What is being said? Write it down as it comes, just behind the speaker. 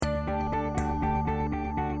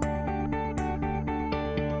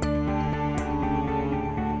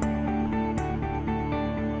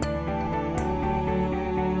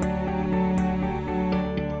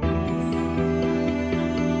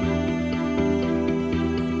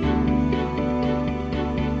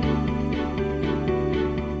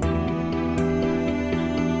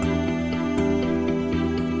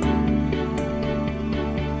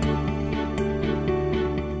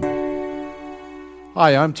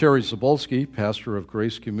Hi, I'm Terry Zabolski, pastor of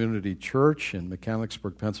Grace Community Church in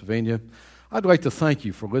Mechanicsburg, Pennsylvania. I'd like to thank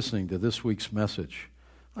you for listening to this week's message.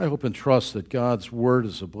 I hope and trust that God's Word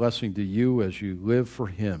is a blessing to you as you live for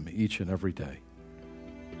Him each and every day.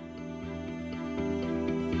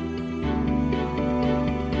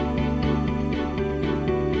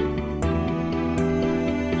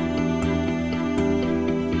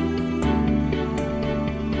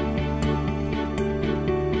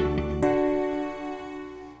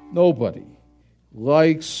 Nobody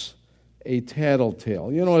likes a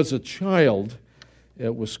tattletale. You know, as a child,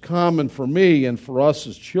 it was common for me and for us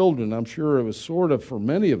as children, I'm sure it was sort of for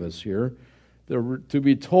many of us here, to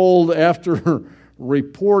be told after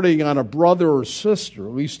reporting on a brother or sister,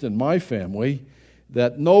 at least in my family,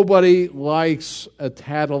 that nobody likes a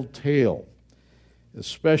tattletale,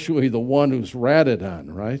 especially the one who's ratted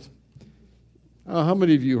on, right? How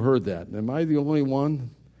many of you heard that? Am I the only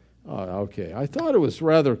one? Oh, okay. I thought it was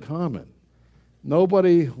rather common.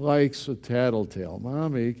 Nobody likes a tattletale.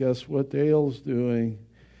 Mommy, guess what Dale's doing?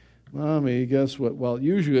 Mommy, guess what? Well,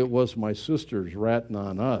 usually it was my sisters ratting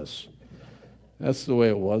on us. That's the way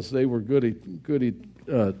it was. They were goody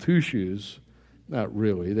two-shoes. Not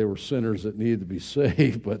really. They were sinners that needed to be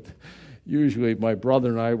saved, but usually my brother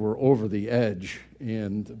and I were over the edge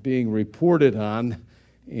and being reported on,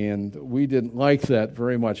 and we didn't like that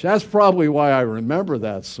very much. That's probably why I remember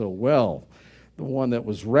that so well. The one that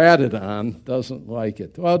was ratted on doesn't like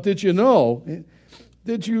it. Well, did you know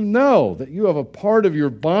that you have a part of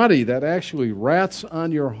your body that actually rats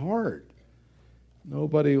on your heart?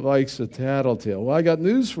 Nobody likes a tattletale. Well, I got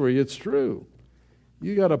news for you. It's true.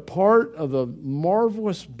 You got a part of the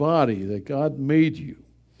marvelous body that God made you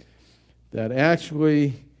that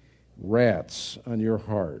actually rats on your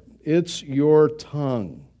heart. It's your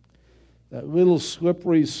tongue. That little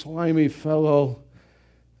slippery, slimy fellow,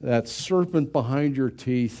 that serpent behind your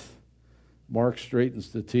teeth. Mark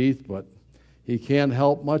straightens the teeth, but he can't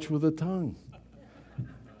help much with the tongue.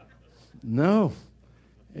 No,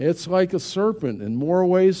 it's like a serpent in more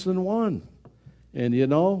ways than one. And you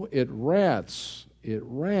know, it rats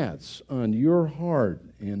on your heart,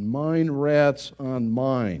 and mine rats on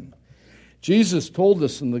mine. Jesus told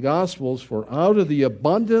us in the Gospels, for out of the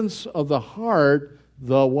abundance of the heart,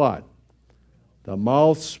 the what? The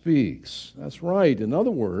mouth speaks. That's right. In other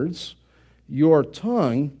words, your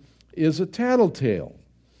tongue is a tattletale.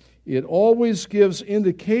 It always gives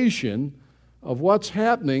indication of what's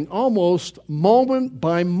happening almost moment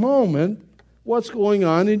by moment, what's going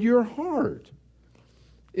on in your heart.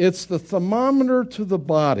 It's the thermometer to the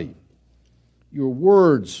body. Your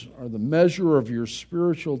words are the measure of your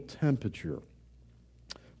spiritual temperature,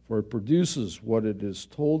 for it produces what it is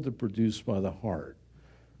told to produce by the heart.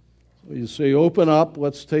 So you say, open up,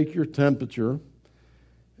 let's take your temperature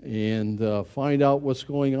and find out what's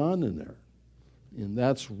going on in there. And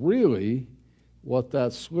that's really what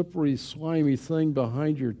that slippery, slimy thing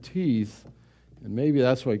behind your teeth, and maybe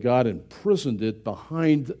that's why God imprisoned it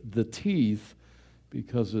behind the teeth,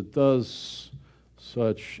 because it does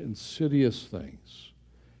such insidious things.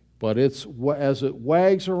 But it's as it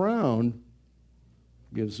wags around,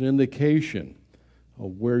 gives indication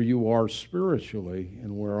of where you are spiritually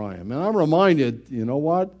and where I am. And I'm reminded, you know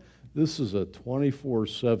what? This is a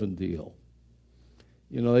 24/7 deal.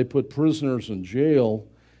 You know, they put prisoners in jail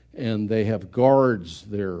and they have guards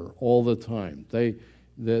there all the time. We're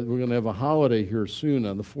going to have a holiday here soon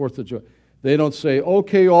on the 4th of July. They don't say,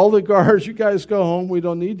 okay, all the guards, you guys go home. We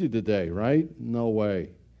don't need you today, right? No way.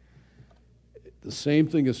 The same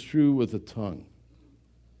thing is true with the tongue.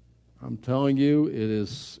 I'm telling you, it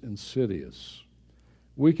is insidious.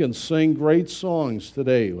 We can sing great songs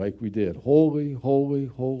today like we did. Holy, holy,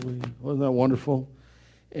 holy. Wasn't that wonderful?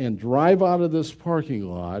 And drive out of this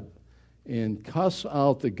parking lot and cuss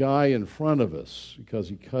out the guy in front of us because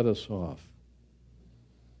he cut us off.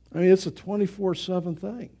 I mean, it's a 24/7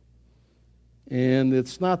 thing. And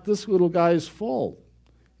it's not this little guy's fault.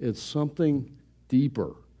 It's something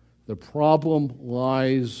deeper. The problem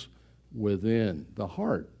lies within the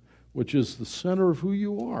heart, which is the center of who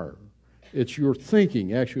you are. It's your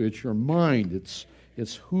thinking. Actually, it's your mind.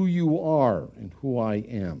 It's who you are and who I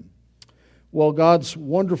am. Well, God's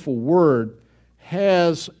wonderful Word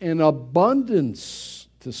has an abundance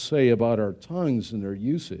to say about our tongues and their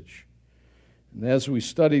usage. And as we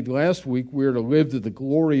studied last week, we're to live to the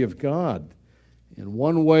glory of God. And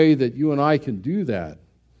one way that you and I can do that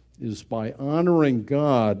is by honoring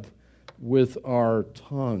God with our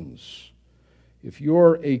tongues. If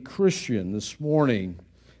you're a Christian this morning,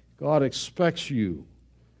 God expects you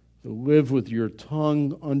to live with your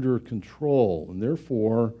tongue under control, and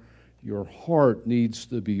therefore your heart needs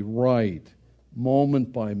to be right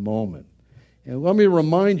moment by moment. And let me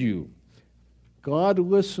remind you, God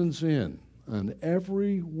listens in on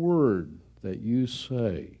every word that you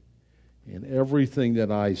say and everything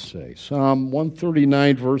that I say. Psalm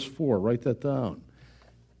 139, verse 4, write that down.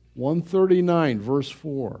 139, verse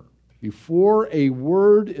 4. Before a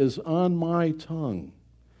word is on my tongue,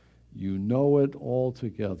 you know it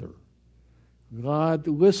altogether. God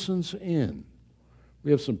listens in.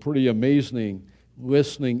 We have some pretty amazing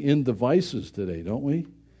listening in devices today, don't we?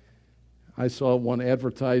 I saw one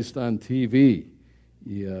advertised on TV.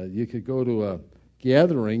 You could go to a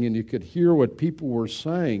gathering and you could hear what people were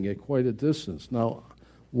saying at quite a distance. Now,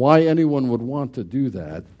 why anyone would want to do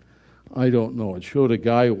that, I don't know. It showed a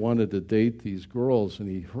guy who wanted to date these girls, and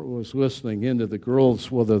he was listening into the girls,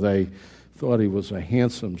 whether they thought he was a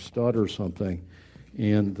handsome stud or something.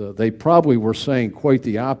 And they probably were saying quite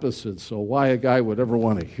the opposite, so why a guy would ever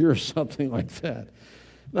want to hear something like that?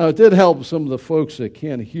 Now, it did help some of the folks that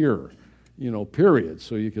can't hear, period,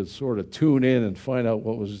 so you could sort of tune in and find out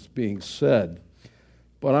what was being said.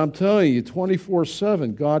 But I'm telling you,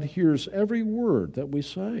 24/7, God hears every word that we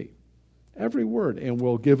say, every word, and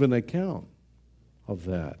will give an account of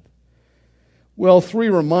that. Well, 3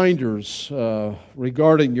 reminders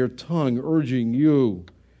regarding your tongue, urging you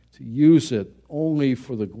to use it only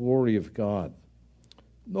for the glory of God.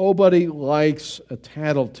 Nobody likes a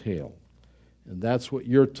tattletale, and that's what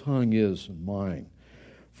your tongue is and mine.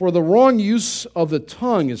 For the wrong use of the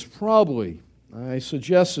tongue is probably, I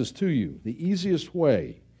suggest this to you, the easiest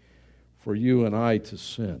way for you and I to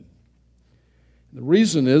sin. The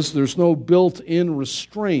reason is there's no built-in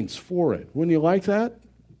restraints for it. Wouldn't you like that?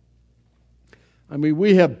 I mean,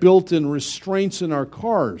 we have built-in restraints in our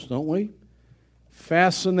cars, don't we?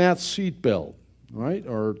 Fasten that seatbelt, right?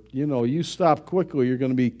 Or, you stop quickly, you're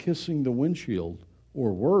going to be kissing the windshield,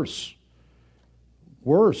 or worse.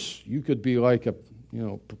 Worse, you could be like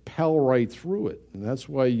propel right through it. And that's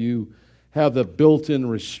why you have the built-in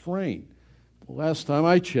restraint. Last time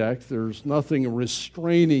I checked, there's nothing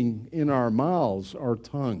restraining in our mouths, our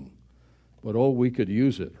tongue. But we could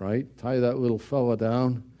use it, right? Tie that little fella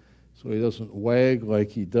down so he doesn't wag like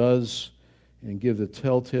he does and give the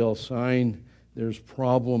telltale sign. There's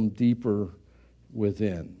problem deeper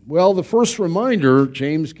within. Well, the first reminder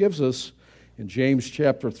James gives us in James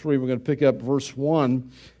chapter 3, we're going to pick up verse 1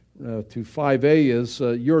 to 5a, is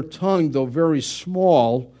your tongue, though very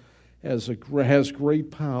small, has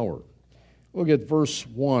great power. Look at verse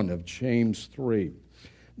 1 of James 3.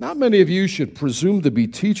 Not many of you should presume to be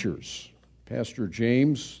teachers. Pastor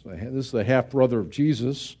James, this is the half-brother of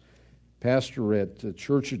Jesus, pastor at the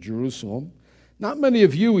Church of Jerusalem. Not many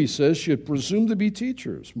of you, he says, should presume to be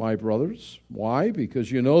teachers, my brothers. Why?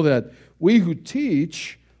 Because you know that we who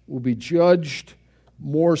teach will be judged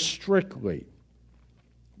more strictly.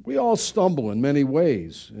 We all stumble in many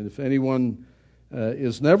ways, and if anyone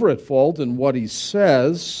is never at fault in what he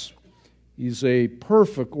says, he's a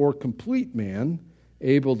perfect or complete man,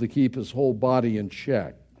 able to keep his whole body in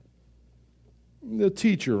check. The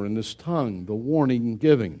teacher in his tongue, the warning and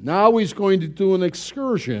giving. Now he's going to do an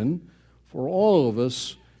excursion for all of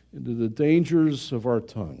us into the dangers of our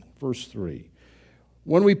tongue. Verse 3.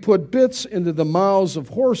 When we put bits into the mouths of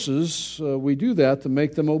horses, we do that to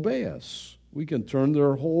make them obey us. We can turn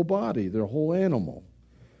their whole body, their whole animal.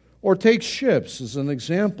 Or take ships as an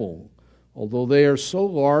example. Although they are so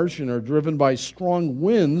large and are driven by strong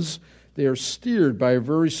winds, they are steered by a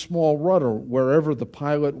very small rudder wherever the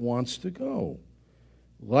pilot wants to go.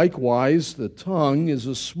 Likewise, the tongue is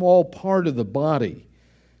a small part of the body,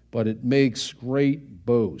 but it makes great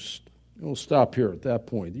boast. We'll stop here at that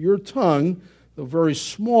point. Your tongue, though very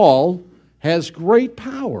small, has great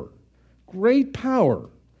power. Great power.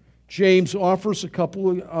 James offers a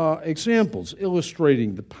couple of examples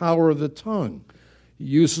illustrating the power of the tongue. He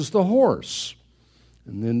uses the horse.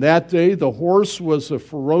 And in that day, the horse was a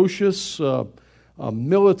ferocious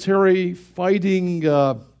military fighting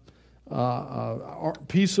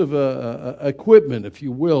piece of equipment, if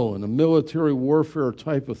you will, in a military warfare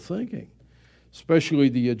type of thinking. Especially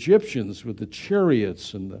the Egyptians with the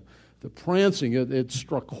chariots and the prancing. It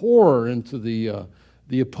struck horror into the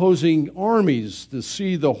opposing armies to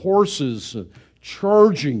see the horses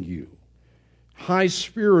charging you.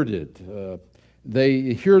 High-spirited.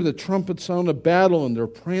 They hear the trumpet sound of battle and they're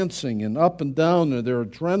prancing and up and down and their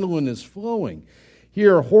adrenaline is flowing.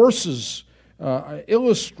 Here, horses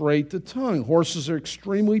illustrate the tongue. Horses are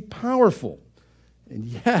extremely powerful. And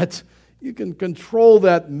yet, you can control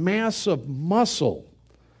that mass of muscle,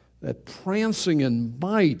 that prancing and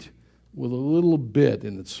might, with a little bit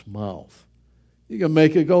in its mouth. You can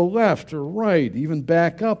make it go left or right, even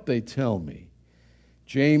back up, they tell me.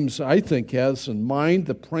 James, I think, has in mind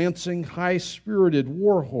the prancing, high-spirited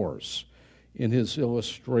war horse in his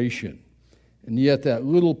illustration. And yet that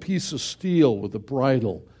little piece of steel with the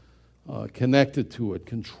bridle connected to it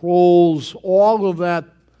controls all of that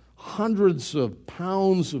hundreds of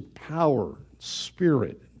pounds of power,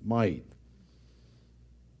 spirit, might.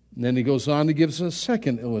 And then he goes on to give us a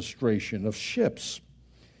second illustration of ships.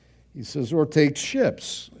 He says, or take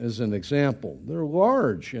ships as an example. They're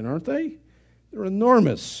large, aren't they? They're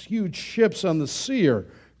enormous. Huge ships on the sea are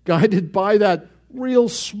guided by that real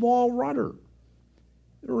small rudder.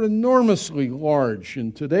 They're enormously large,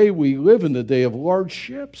 and today we live in the day of large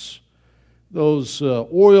ships. Those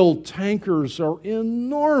oil tankers are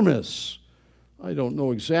enormous. I don't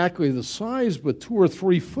know exactly the size, but 2 or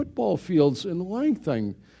 3 football fields in length,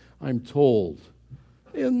 I'm told.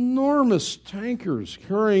 Enormous tankers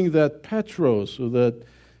carrying that petrol so that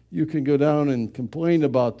you can go down and complain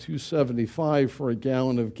about $2.75 for a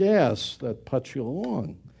gallon of gas that puts you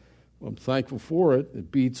along. Well, I'm thankful for it.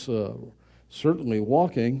 It beats certainly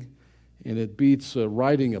walking, and it beats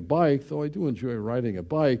riding a bike, though I do enjoy riding a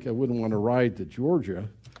bike. I wouldn't want to ride to Georgia,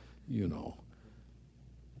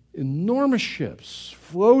 Enormous ships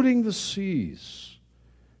floating the seas,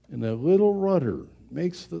 and a little rudder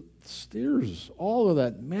steers all of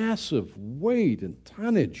that massive weight and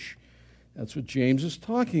tonnage. That's what James is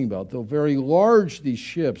talking about. Though very large, these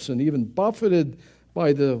ships, and even buffeted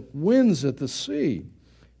by the winds at the sea,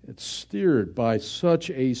 it's steered by such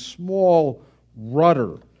a small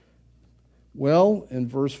rudder. Well, in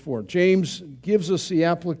verse 4, James gives us the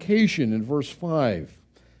application in verse 5.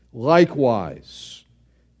 Likewise,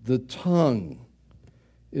 the tongue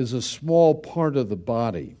is a small part of the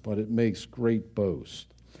body, but it makes great boast.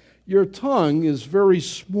 Your tongue is very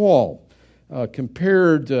small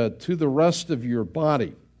compared to the rest of your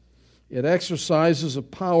body. It exercises a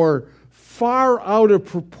power far out of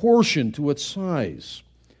proportion to its size.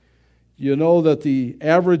 You know that the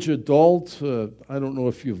average adult, I don't know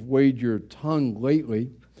if you've weighed your tongue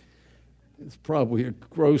lately. It's probably a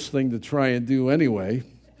gross thing to try and do anyway.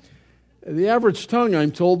 The average tongue,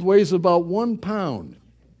 I'm told, weighs about 1 pound.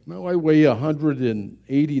 Now I weigh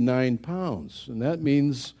 189 pounds, and that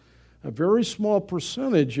means a very small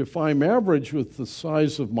percentage, if I'm average with the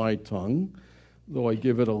size of my tongue, though I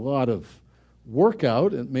give it a lot of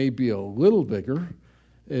workout, it may be a little bigger,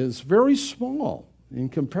 is very small in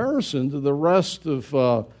comparison to the rest of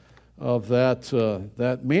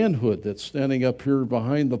that manhood that's standing up here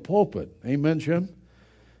behind the pulpit. Amen, Jim?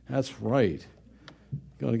 That's right.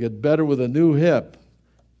 Going to get better with a new hip.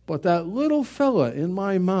 But that little fella in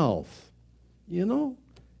my mouth,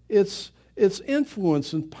 its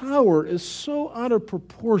influence and power is so out of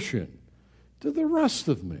proportion to the rest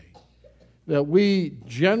of me that we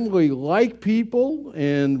generally like people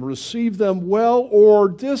and receive them well, or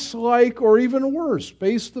dislike, or even worse,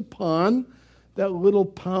 based upon that little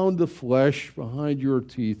pound of flesh behind your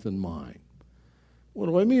teeth and mine. What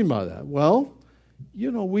do I mean by that? Well,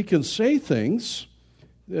 we can say things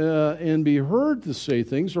and be heard to say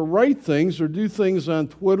things or write things or do things on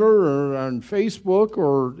Twitter or on Facebook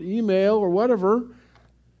or email or whatever,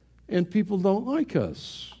 and people don't like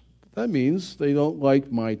us. That means they don't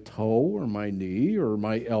like my toe or my knee or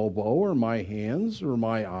my elbow or my hands or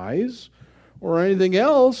my eyes or anything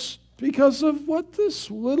else because of what this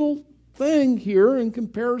little thing here in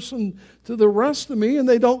comparison to the rest of me, and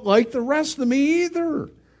they don't like the rest of me either.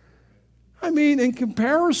 I mean, in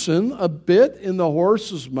comparison, a bit in the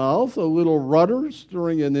horse's mouth, a little rudder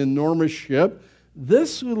steering an enormous ship,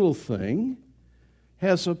 this little thing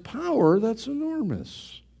has a power that's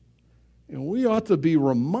enormous. And we ought to be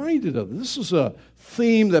reminded of this. This is a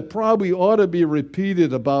theme that probably ought to be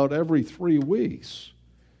repeated about every 3 weeks,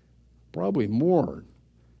 probably more,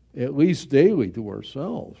 at least daily to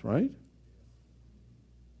ourselves, right?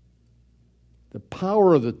 The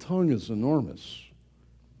power of the tongue is enormous.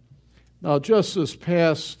 Now, just this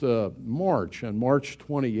past March, on March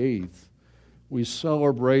 28th, we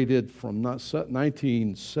celebrated from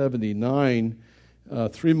 1979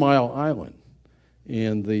 3 Mile Island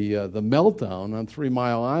and the meltdown on 3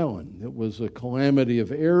 Mile Island. It was a calamity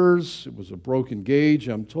of errors. It was a broken gauge.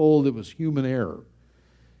 I'm told it was human error.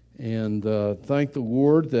 And thank the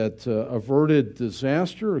Lord that averted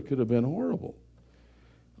disaster. It could have been horrible.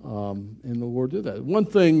 And the Lord did that. One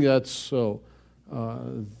thing that's so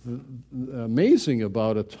amazing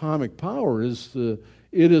about atomic power is it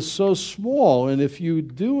is so small, and if you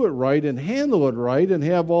do it right and handle it right and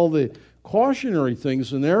have all the cautionary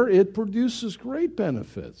things in there, it produces great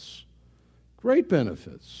benefits. Great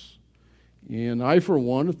benefits. And I, for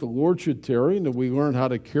one, if the Lord should tarry and we learn how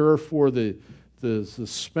to care for the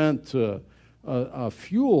spent a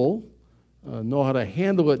fuel, know how to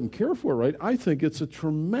handle it and care for it right, I think it's a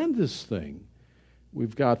tremendous thing.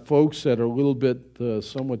 We've got folks that are a little bit,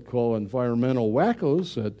 some would call environmental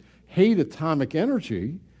wackos that hate atomic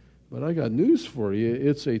energy, but I got news for you.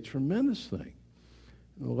 It's a tremendous thing.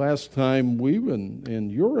 The last time we were in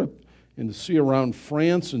Europe and to see around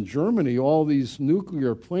France and Germany all these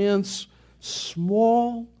nuclear plants,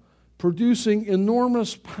 small, producing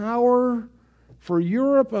enormous power for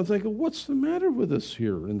Europe, I'm thinking, what's the matter with us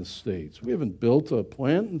here in the States? We haven't built a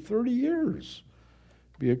plant in 30 years.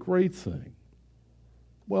 It'd be a great thing.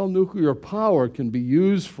 Well, nuclear power can be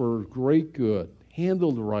used for great good,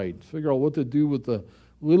 handled right, figure out what to do with the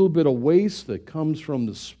little bit of waste that comes from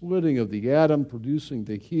the splitting of the atom, producing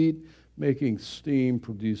the heat, making steam,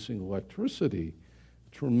 producing electricity.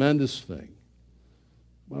 Tremendous thing.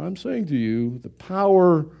 But I'm saying to you, the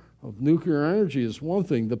power of nuclear energy is one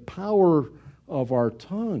thing. The power of our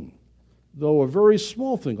tongue, though a very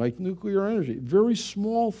small thing, like nuclear energy, very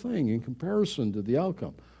small thing in comparison to the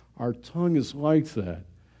outcome. Our tongue is like that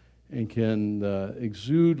and can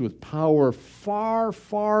exude with power far,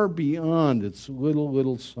 far beyond its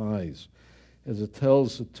little size, as it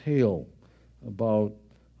tells a tale about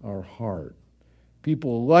our heart.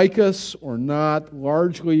 People like us or not,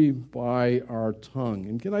 largely by our tongue.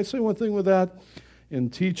 And can I say one thing with that? In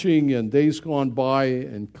teaching in days gone by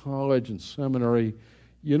in college and seminary,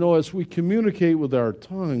 you know, as we communicate with our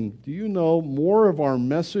tongue, do you know more of our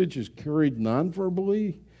message is carried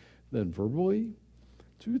non-verbally than verbally?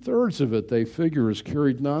 2/3 of it, they figure, is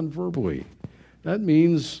carried non-verbally. That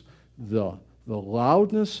means the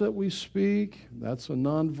loudness that we speak, that's a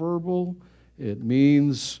non-verbal. It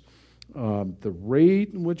means the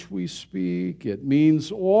rate in which we speak. It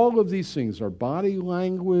means all of these things, our body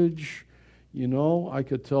language. You know, I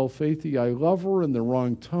could tell Faithy I love her in the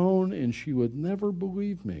wrong tone, and she would never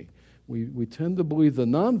believe me. We tend to believe the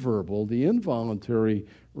nonverbal, the involuntary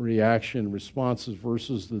reaction, responses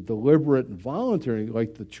versus the deliberate and voluntary,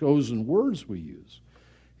 like the chosen words we use.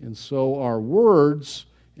 And so our words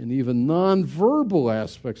and even nonverbal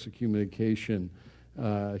aspects of communication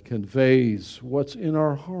conveys what's in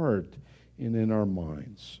our heart and in our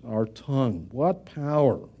minds. Our tongue, what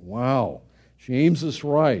power. Wow. James is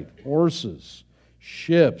right. Horses,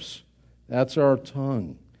 ships, that's our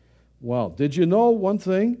tongue. Wow. Did you know one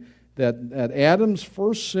thing? That Adam's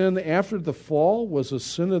first sin after the fall was a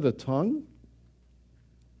sin of the tongue?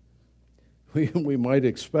 We might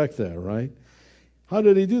expect that, right? How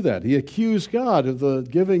did he do that? He accused God of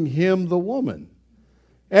giving him the woman.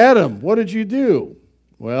 Adam, what did you do?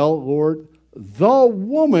 Well, Lord, the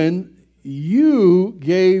woman you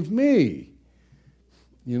gave me.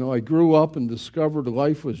 You know, I grew up and discovered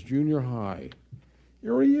life was junior high.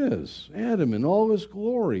 Here he is, Adam in all his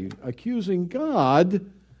glory, accusing God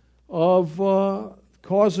of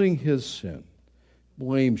causing his sin.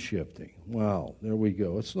 Blame shifting. Wow, there we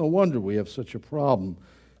go. It's no wonder we have such a problem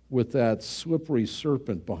with that slippery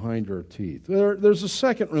serpent behind our teeth. There's a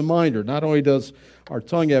second reminder. Not only does our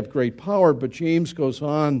tongue have great power, but James goes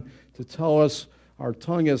on to tell us our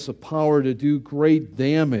tongue has the power to do great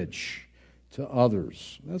damage to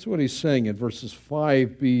others. That's what he's saying in verses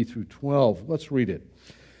 5b through 12. Let's read it.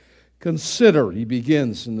 Consider, he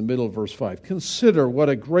begins in the middle of verse 5, consider what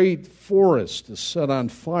a great forest is set on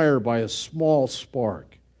fire by a small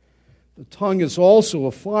spark. The tongue is also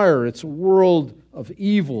a fire. It's a world of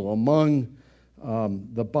evil among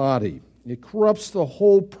the body. It corrupts the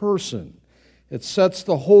whole person. It sets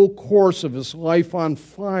the whole course of his life on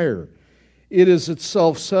fire. It is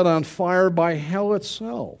itself set on fire by hell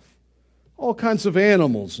itself. All kinds of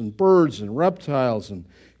animals and birds and reptiles and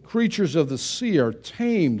creatures of the sea are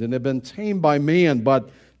tamed and have been tamed by man, but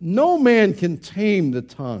no man can tame the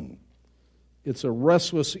tongue. It's a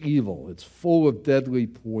restless evil. It's full of deadly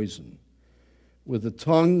poison. With the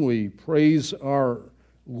tongue we praise our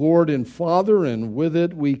Lord and Father, and with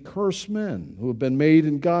it we curse men who have been made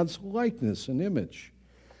in God's likeness and image.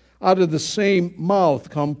 Out of the same mouth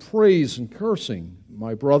come praise and cursing.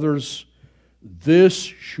 My brothers, this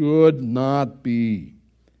should not be.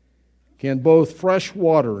 Can both fresh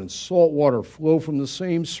water and salt water flow from the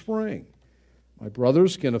same spring? My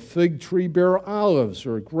brothers, can a fig tree bear olives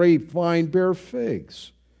or a grapevine bear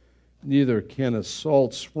figs? Neither can a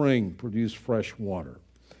salt spring produce fresh water.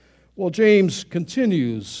 Well, James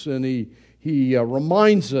continues, and he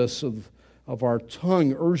reminds us of our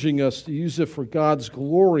tongue, urging us to use it for God's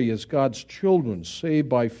glory as God's children, saved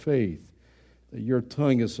by faith, that your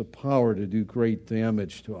tongue has the power to do great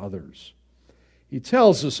damage to others. He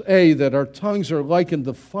tells us, that our tongues are likened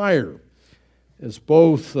to fire, as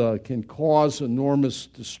both can cause enormous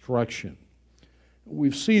destruction.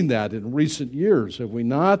 We've seen that in recent years, have we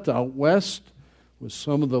not, out west, with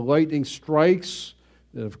some of the lightning strikes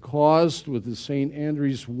that have caused, with the St.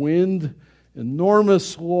 Andrews wind,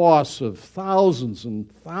 enormous loss of thousands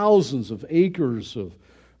and thousands of acres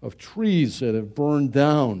of trees that have burned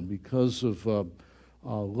down because of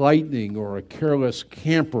lightning or a careless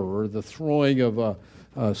camper or the throwing of,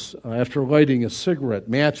 after lighting a cigarette,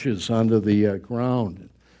 matches onto the ground.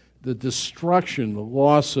 The destruction, the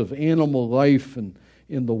loss of animal life in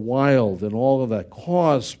the wild and all of that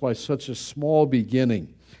caused by such a small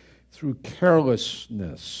beginning through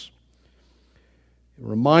carelessness. It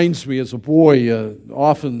reminds me as a boy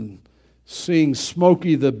often seeing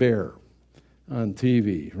Smokey the Bear on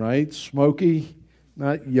TV, right? Smokey,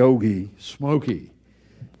 not Yogi, Smokey.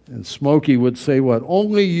 And Smokey would say what?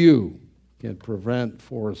 Only you can prevent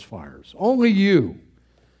forest fires. Only you.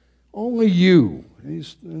 Only you.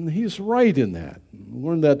 And he's right in that.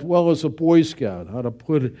 Learned that well as a Boy Scout, how to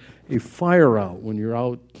put a fire out when you're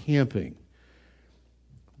out camping.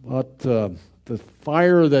 But the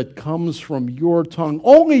fire that comes from your tongue,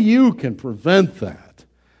 only you can prevent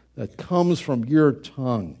that comes from your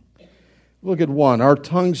tongue. Look at one. Our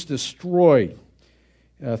tongues destroy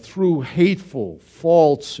through hateful,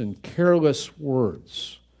 false, and careless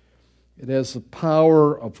words. It has the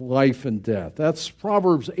power of life and death. That's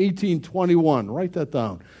Proverbs 18:21. Write that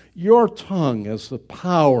down. Your tongue has the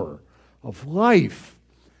power of life.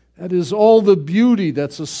 That is all the beauty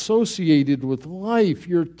that's associated with life.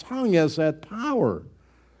 Your tongue has that power.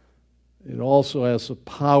 It also has the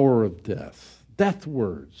power of death. Death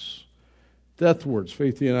words. Death words.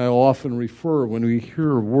 Faithy and I often refer when we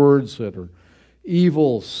hear words that are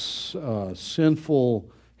evil,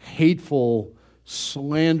 sinful, hateful,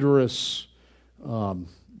 slanderous,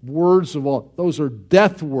 words of all. Those are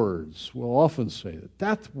death words. We'll often say that.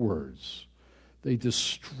 Death words. They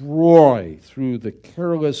destroy through the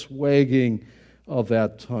careless wagging of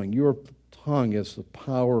that tongue. Your tongue has the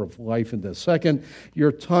power of life and death. Second,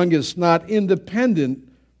 your tongue is not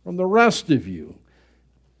independent from the rest of you.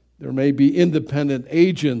 There may be independent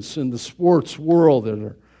agents in the sports world that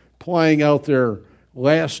are playing out there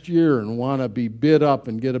last year and want to be bid up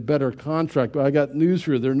and get a better contract. But I got news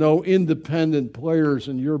for you. There are no independent players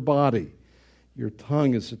in your body. Your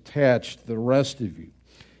tongue is attached to the rest of you.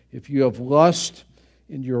 If you have lust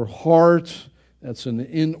in your heart, that's an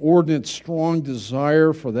inordinate, strong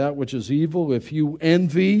desire for that which is evil. If you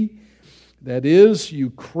envy, that is, you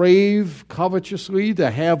crave covetously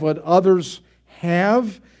to have what others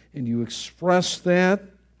have, and you express that.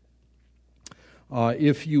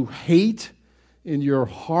 If you hate in your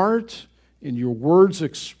heart, and your words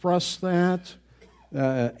express that.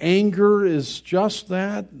 Anger is just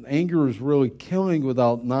that. Anger is really killing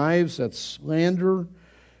without knives. That's slander.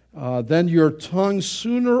 Then your tongue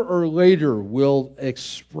sooner or later will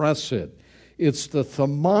express it. It's the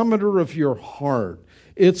thermometer of your heart.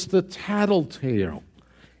 It's the tattletale.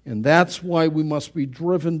 And that's why we must be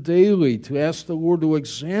driven daily to ask the Lord to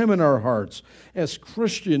examine our hearts as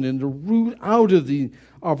Christian and to root out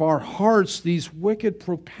of our hearts these wicked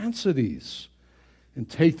propensities and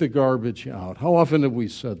take the garbage out. How often have we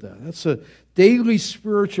said that? That's a daily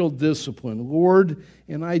spiritual discipline. Lord,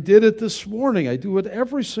 and I did it this morning. I do it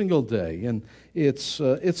every single day. And it's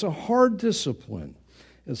a hard discipline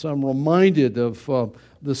as I'm reminded of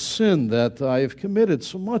the sin that I have committed.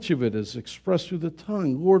 So much of it is expressed through the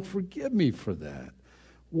tongue. Lord, forgive me for that.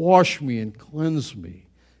 Wash me and cleanse me.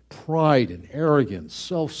 Pride and arrogance,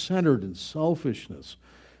 self-centered and selfishness,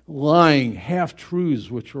 lying,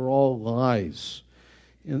 half-truths, which are all lies,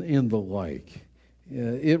 and the like.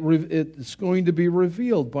 It's going to be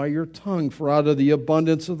revealed by your tongue, for out of the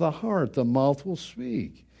abundance of the heart the mouth will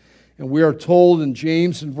speak. And we are told in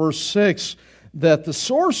James in verse 6 that the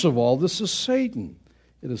source of all this is Satan.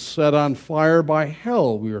 It is set on fire by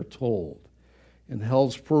hell, we are told. And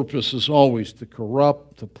hell's purpose is always to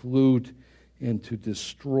corrupt, to pollute, and to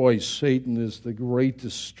destroy. Satan is the great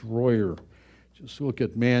destroyer. Just look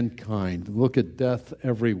at mankind. Look at death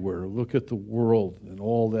everywhere. Look at the world and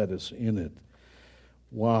all that is in it.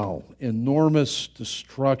 Wow. Enormous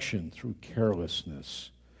destruction through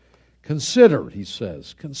carelessness. Consider, he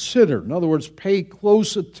says. Consider. In other words, pay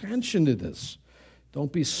close attention to this.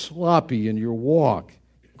 Don't be sloppy in your walk.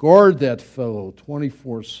 Guard that fellow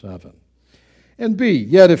 24/7. And B,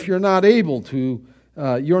 yet if you're not able,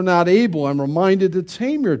 I'm reminded to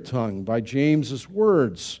tame your tongue by James's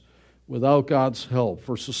words without God's help.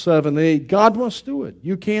 Verses 7 and 8, God must do it.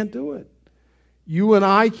 You can't do it. You and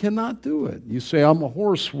I cannot do it. You say, I'm a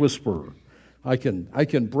horse whisperer. I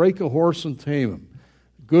can break a horse and tame him.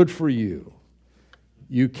 Good for you.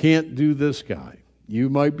 You can't do this guy. You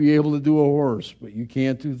might be able to do a horse, but you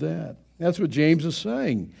can't do that. That's what James is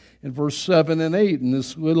saying in verse 7 and 8 in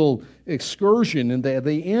this little excursion into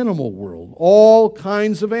the animal world. All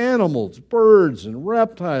kinds of animals, birds and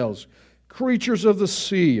reptiles, creatures of the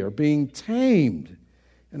sea are being tamed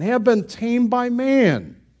and have been tamed by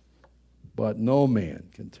man. But no man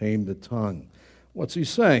can tame the tongue. What's he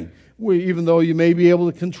saying? Even though you may be able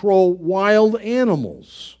to control wild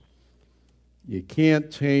animals, you can't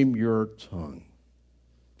tame your tongue.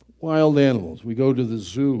 Wild animals. We go to the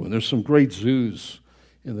zoo, and there's some great zoos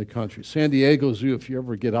in the country. San Diego Zoo, if you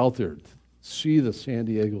ever get out there, see the San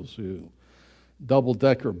Diego Zoo.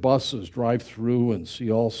 Double-decker buses drive through and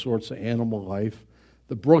see all sorts of animal life.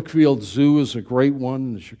 The Brookfield Zoo is a great one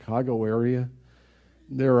in the Chicago area.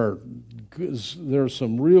 There are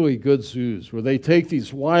some really good zoos where they take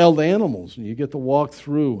these wild animals, and you get to walk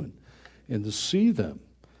through and to see them.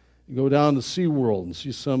 You go down to SeaWorld and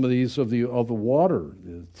see some of these of the water,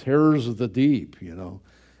 the terrors of the deep, and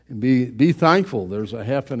be thankful there's a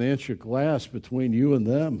half an inch of glass between you and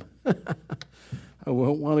them. I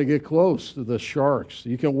won't want to get close to the sharks.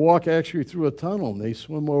 You can walk actually through a tunnel, and they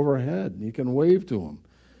swim overhead, and you can wave to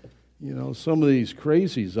them. Some of these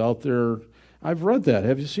crazies out there, I've read that.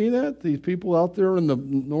 Have you seen that? These people out there in the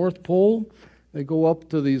North Pole, they go up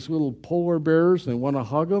to these little polar bears, and they want to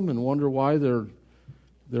hug them and wonder why they're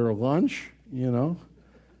lunch,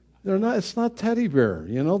 They're not, it's not teddy bear,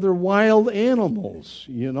 they're wild animals,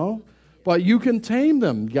 But you can tame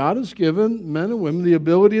them. God has given men and women the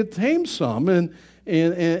ability to tame some and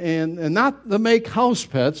not to make house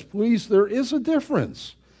pets. Please, there is a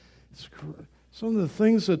difference. Some of the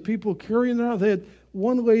things that people carry around,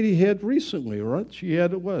 one lady had recently, right? She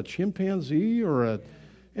had a chimpanzee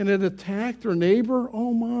and it attacked her neighbor.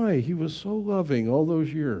 Oh my, he was so loving all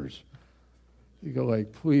those years. You go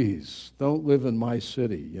like, please, don't live in my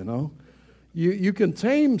city, You can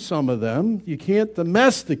tame some of them. You can't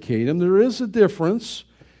domesticate them. There is a difference.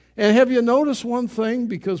 And have you noticed one thing?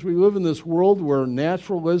 Because we live in this world where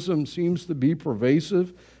naturalism seems to be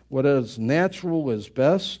pervasive. What is natural is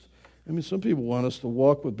best. Some people want us to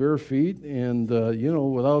walk with bare feet and,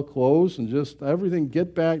 without clothes and just everything,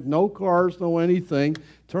 get back, no cars, no anything,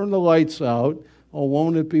 turn the lights out. Oh,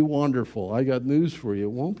 won't it be wonderful? I got news for you.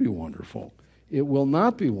 It won't be wonderful. It will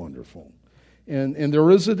not be wonderful. And there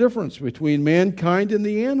is a difference between mankind and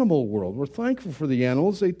the animal world. We're thankful for the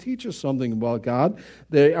animals. They teach us something about God.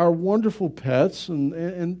 They are wonderful pets,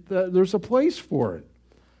 and there's a place for it.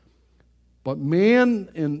 But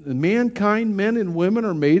mankind, men and women,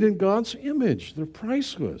 are made in God's image. They're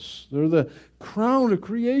priceless. They're the crown of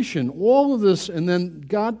creation. All of this, and then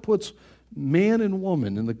God puts man and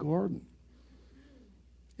woman in the garden.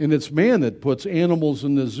 And it's man that puts animals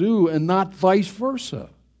in the zoo and not vice versa.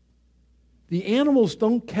 The animals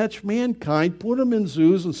don't catch mankind, put them in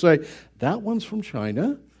zoos and say, that one's from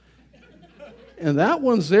China, and that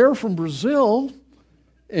one's there from Brazil,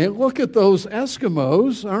 and look at those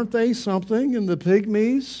Eskimos, aren't they something, and the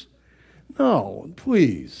pygmies? No,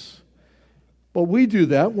 please. But we do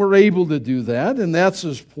that, we're able to do that, and that's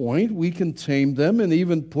his point. We can tame them and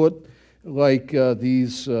even put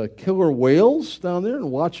these killer whales down there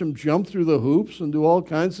and watch them jump through the hoops and do all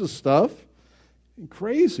kinds of stuff.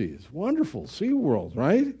 Crazy. It's wonderful. SeaWorld,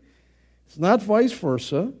 right? It's not vice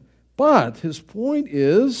versa. But his point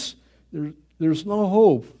is there's no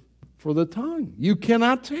hope for the tongue. You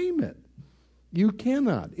cannot tame it. You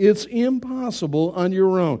cannot. It's impossible on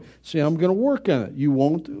your own. Say, I'm going to work on it. You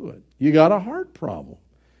won't do it. You got a heart problem.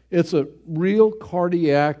 It's a real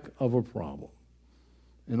cardiac of a problem.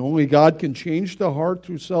 And only God can change the heart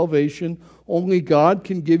through salvation. Only God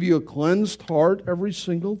can give you a cleansed heart every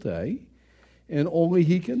single day. And only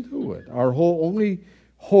He can do it. Our only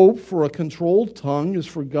hope for a controlled tongue is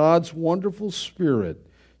for God's wonderful Spirit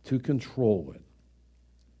to control it.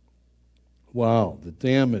 Wow, the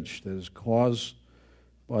damage that is caused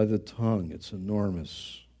by the tongue, it's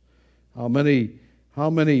enormous. How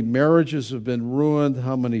many marriages have been ruined?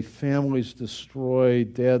 How many families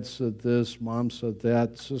destroyed? Dad said this, mom said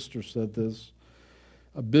that, sister said this.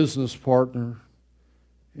 A business partner,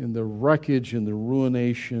 and the wreckage and the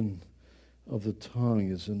ruination of the tongue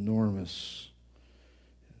is enormous.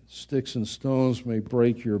 Sticks and stones may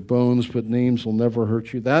break your bones, but names will never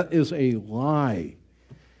hurt you. That is a lie.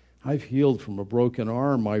 I've healed from a broken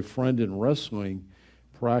arm. My friend in wrestling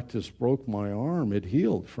practice broke my arm. It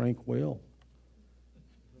healed. Frank Whale.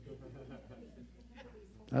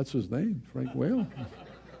 That's his name, Frank Whale.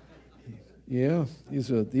 Yeah, he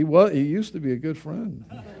used to be a good friend.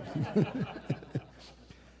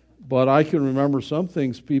 But I can remember some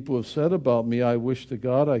things people have said about me I wish to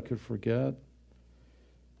God I could forget.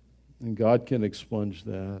 And God can expunge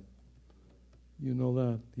that. You know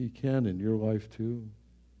that. He can in your life too.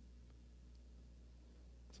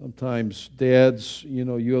 Sometimes dads,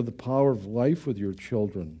 you have the power of life with your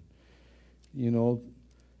children. You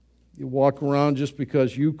walk around just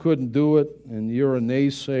because you couldn't do it and you're a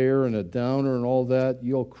naysayer and a downer and all that,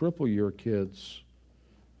 you'll cripple your kids.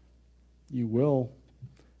 You will.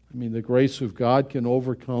 The grace of God can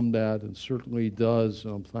overcome that, and certainly does,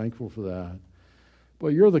 and I'm thankful for that. But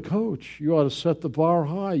you're the coach. You ought to set the bar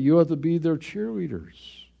high. You ought to be their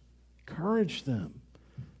cheerleaders. Encourage them.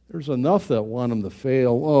 There's enough that want them to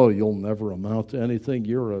fail. Oh, you'll never amount to anything.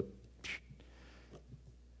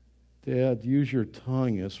 Dad, use your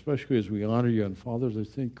tongue, especially as we honor you on Father's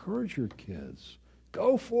Day. Encourage your kids.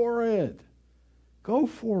 Go for it. Go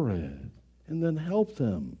for it. And then help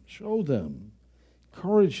them. Show them.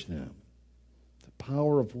 Encourage them. The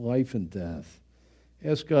power of life and death.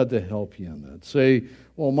 Ask God to help you in that. Say,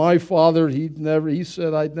 well, my father, he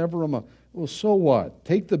said I'd never amount. Well, so what?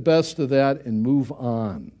 Take the best of that and move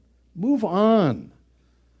on. Move on.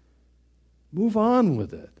 Move on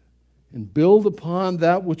with it. And build upon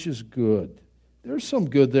that which is good. There's some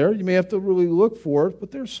good there. You may have to really look for it,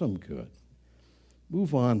 but there's some good.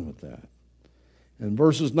 Move on with that. In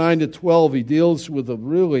verses 9 to 12, he deals with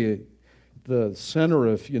the center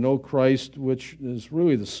of, Christ, which is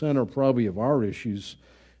really the center probably of our issues,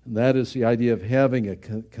 and that is the idea of having a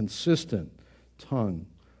consistent tongue,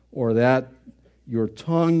 or that your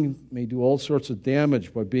tongue may do all sorts of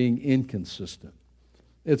damage by being inconsistent.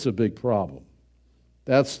 It's a big problem.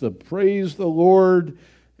 That's the praise the Lord,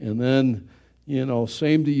 and then,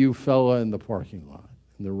 same to you, fella, in the parking lot,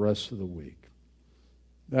 and the rest of the week.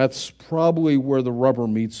 That's probably where the rubber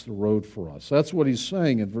meets the road for us. That's what he's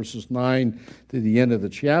saying in verses 9 to the end of the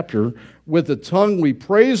chapter. With the tongue we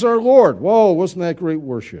praise our Lord. Whoa, wasn't that great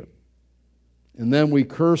worship? And then we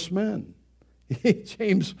curse men.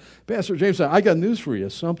 Pastor James said, I got news for you.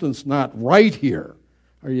 Something's not right here.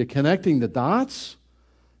 Are you connecting the dots?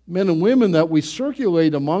 Men and women that we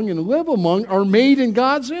circulate among and live among are made in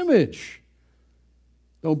God's image.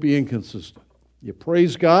 Don't be inconsistent. You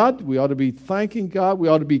praise God. We ought to be thanking God. We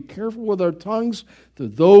ought to be careful with our tongues to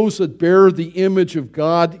those that bear the image of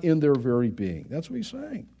God in their very being. That's what he's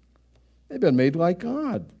saying. They've been made like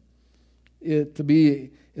God.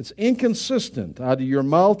 It's inconsistent. Out of your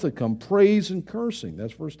mouth to come praise and cursing.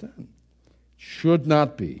 That's verse 10. Should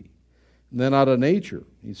not be. And then out of nature,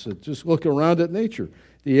 he said, just look around at nature.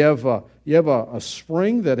 Do you have a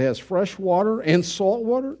spring that has fresh water and salt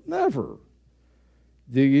water? Never.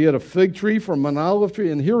 Do you get a fig tree from an olive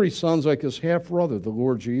tree? And here he sounds like his half-brother, the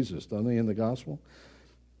Lord Jesus, doesn't he, in the gospel?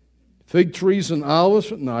 Fig trees and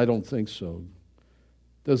olives? No, I don't think so.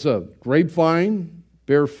 Does a grapevine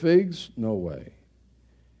bear figs? No way.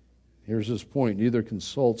 Here's his point. Neither can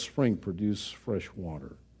salt spring produce fresh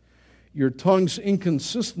water. Your tongue's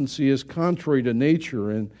inconsistency is contrary to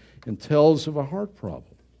nature and tells of a heart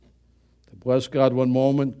problem. To bless God one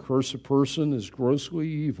moment, curse a person is grossly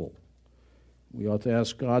evil. We ought to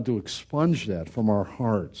ask God to expunge that from our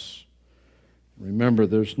hearts. Remember,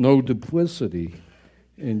 there's no duplicity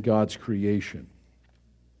in God's creation.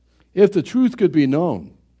 If the truth could be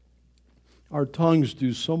known, our tongues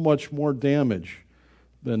do so much more damage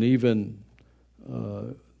than even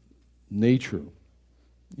nature.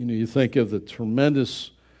 You think of the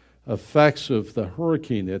tremendous effects of the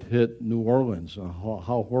hurricane that hit New Orleans, and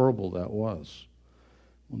how horrible that was.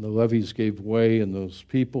 When the levees gave way and those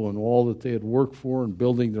people and all that they had worked for and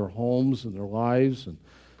building their homes and their lives and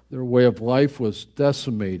their way of life was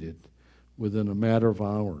decimated within a matter of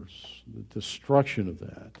hours. The destruction of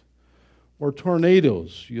that. Or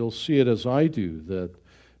tornadoes, you'll see it as I do, that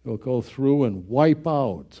they'll go through and wipe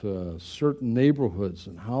out certain neighborhoods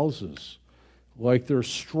and houses like they're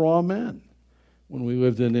straw men. When we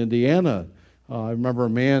lived in Indiana, I remember a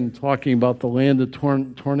man talking about the land of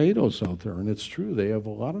tornadoes out there, and it's true, they have a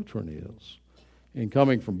lot of tornadoes. And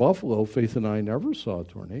coming from Buffalo, Faith and I never saw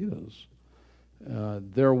tornadoes.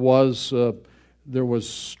 There was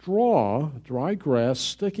straw, dry grass,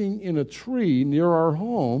 sticking in a tree near our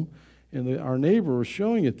home, and our neighbor was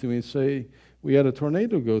showing it to me and say, we had a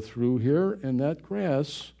tornado go through here, and that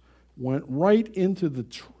grass went right into the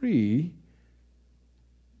tree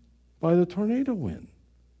by the tornado wind.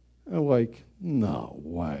 I'm like, no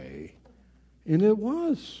way. And it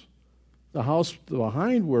was. The house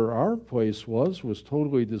behind where our place was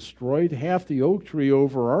totally destroyed. Half the oak tree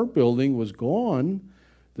over our building was gone.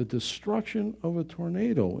 The destruction of a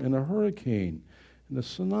tornado and a hurricane and a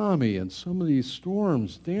tsunami and some of these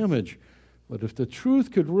storms, damage. But if the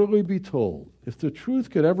truth could really be told, if the truth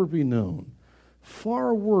could ever be known,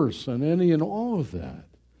 far worse than any and all of that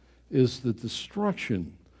is the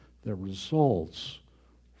destruction that results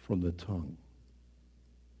from the tongue.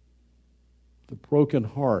 The broken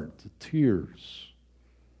heart, the tears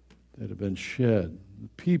that have been shed, the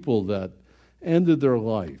people that ended their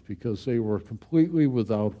life because they were completely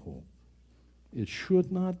without hope. It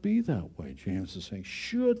should not be that way, James is saying.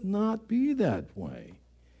 Should not be that way.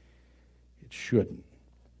 It shouldn't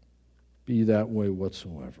be that way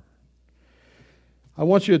whatsoever. I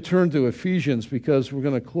want you to turn to Ephesians because we're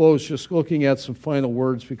going to close just looking at some final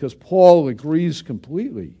words because Paul agrees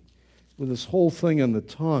completely with this whole thing on the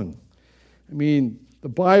tongue. I mean, the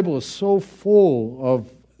Bible is so full of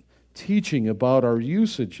teaching about our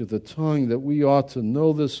usage of the tongue that we ought to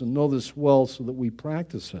know this and know this well so that we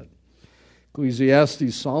practice it.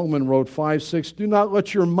 Ecclesiastes, Solomon wrote 5:6, do not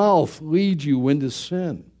let your mouth lead you into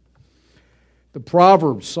sin. The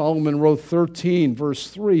Proverbs, Solomon wrote 13, verse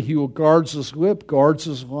 3, he who guards his lip guards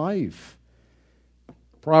his life.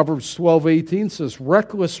 Proverbs 12:18 says,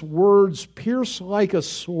 reckless words pierce like a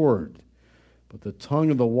sword, but the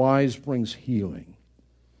tongue of the wise brings healing.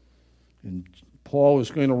 And Paul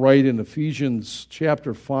is going to write in Ephesians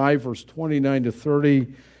chapter 5, verse 29 to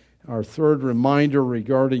 30, our third reminder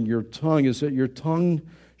regarding your tongue is that your tongue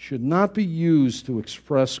should not be used to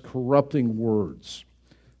express corrupting words.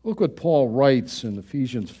 Look what Paul writes in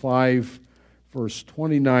Ephesians 5, verse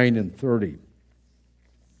 29 and 30.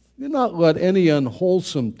 Do not let any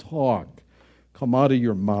unwholesome talk come out of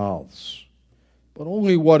your mouths, but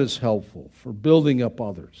only what is helpful for building up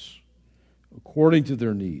others according to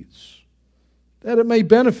their needs, that it may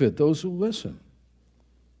benefit those who listen.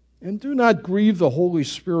 And do not grieve the Holy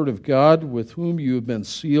Spirit of God, with whom you have been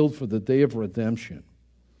sealed for the day of redemption.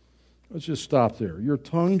 Let's just stop there. Your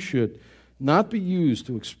tongue should not be used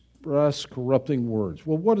to express corrupting words.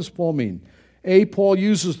 Well, what does Paul mean? Paul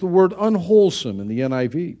uses the word unwholesome in the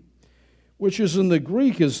NIV, which is in the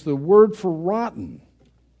Greek is the word for rotten.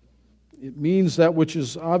 It means that which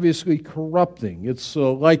is obviously corrupting. It's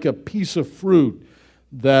like a piece of fruit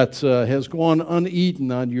that has gone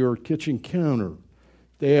uneaten on your kitchen counter.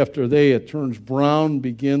 Day after day, it turns brown,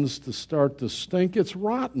 begins to start to stink. It's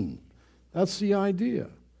rotten. That's the idea.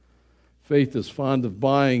 Faith is fond of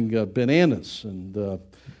buying bananas, and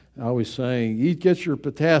always saying, get your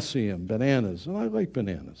potassium, bananas. And I like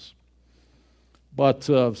bananas. But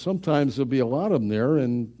sometimes there'll be a lot of them there,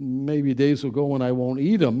 and maybe days will go when I won't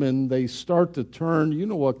eat them, and they start to turn, you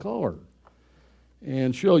know what color.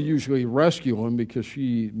 And she'll usually rescue them because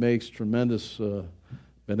she makes tremendous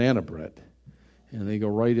banana bread. And they go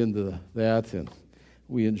right into that, and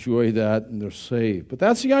we enjoy that, and they're saved. But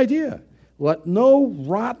that's the idea. Let no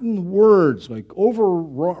rotten words, like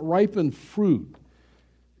over-ripened fruit,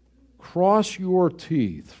 cross your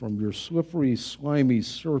teeth from your slippery, slimy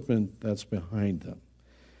serpent that's behind them.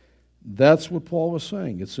 That's what Paul is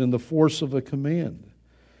saying. It's in the force of a command.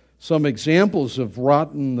 Some examples of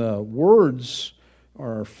rotten words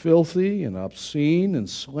are filthy and obscene and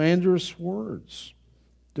slanderous words.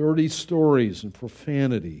 Dirty stories and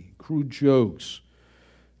profanity, crude jokes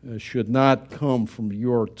should not come from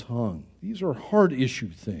your tongue. These are hard-issue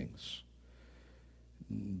things.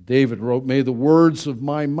 David wrote, may the words of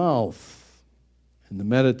my mouth and the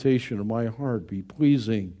meditation of my heart be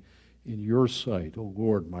pleasing in your sight, O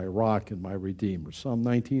Lord, my rock and my redeemer. Psalm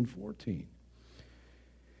 19:14.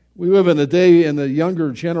 We live in a day in the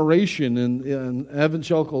younger generation in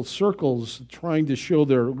evangelical circles trying to show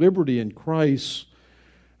their liberty in Christ,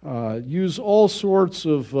 use all sorts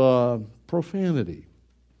of profanity.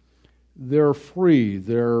 They're free.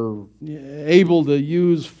 They're able to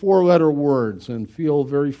use four-letter words and feel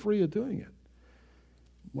very free of doing it.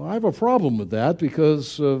 Well, I have a problem with that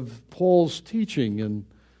because of Paul's teaching, and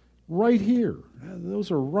right here,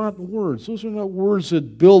 those are rotten words. Those are not words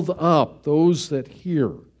that build up those that hear,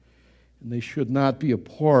 and they should not be a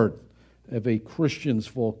part of a Christian's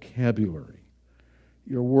vocabulary.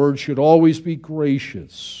 Your words should always be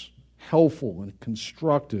gracious, helpful, and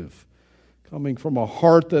constructive, coming from a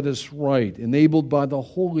heart that is right, enabled by the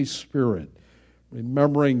Holy Spirit,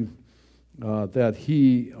 remembering that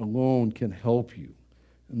He alone can help you.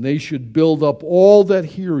 And they should build up all that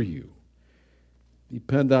hear you.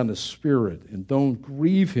 Depend on the Spirit, and don't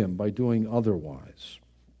grieve Him by doing otherwise.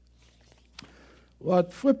 Well,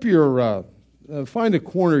 find a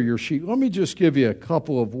corner of your sheet. Let me just give you a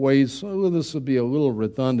couple of ways. So this will be a little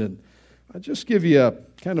redundant. I'll just give you a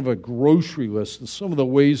kind of a grocery list of some of the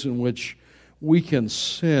ways in which we can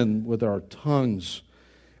sin with our tongues.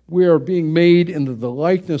 We are being made into the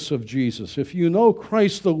likeness of Jesus. If you know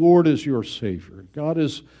Christ the Lord as your Savior, God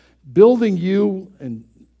is building you and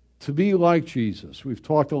to be like Jesus. We've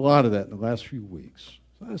talked a lot of that in the last few weeks.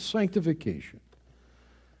 That's sanctification.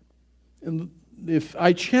 And if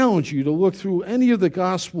I challenge you to look through any of the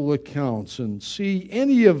gospel accounts and see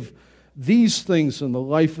any of these things in the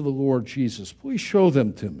life of the Lord Jesus, please show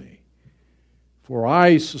them to me. For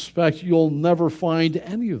I suspect you'll never find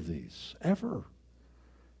any of these, ever.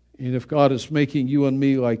 And if God is making you and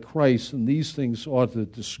me like Christ, then these things ought to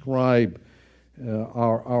describe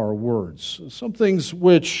our words. Some things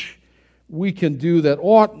which we can do that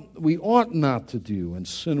we ought not to do and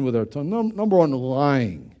sin with our tongue. Number one,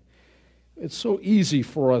 lying. It's so easy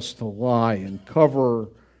for us to lie and cover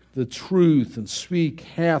the truth and speak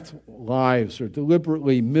half lies or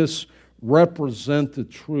deliberately misrepresent the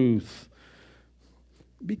truth.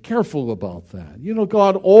 Be careful about that. You know,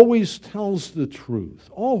 God always tells the truth,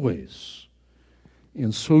 always.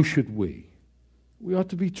 And so should we. We ought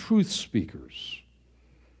to be truth speakers.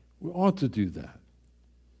 We ought to do that.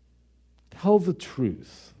 Tell the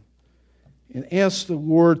truth. And ask the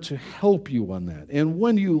Lord to help you on that. And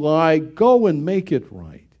when you lie, go and make it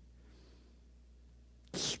right.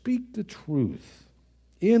 Speak the truth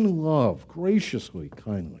in love, graciously,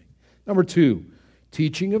 kindly. Number two,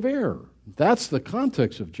 teaching of error. That's the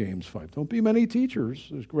context of James 5. Don't be many teachers.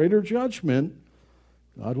 There's greater judgment.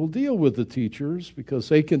 God will deal with the teachers because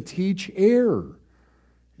they can teach error.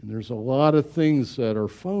 And there's a lot of things that are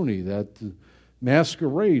phony that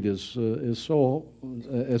masquerade as so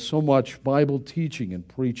much Bible teaching and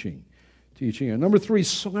preaching. And number three,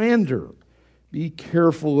 slander. Be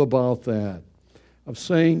careful about that, of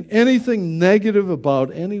saying anything negative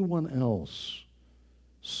about anyone else.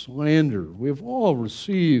 Slander. We've all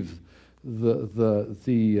received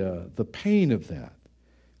the pain of that.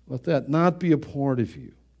 Let that not be a part of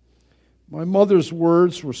you. My mother's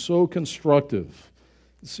words were so constructive.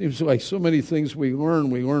 It seems like so many things we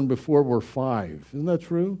learn before we're 5. Isn't that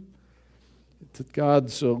true?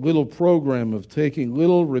 God's little program of taking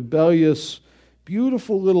little rebellious,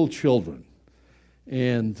 beautiful little children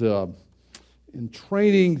and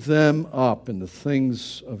training them up in the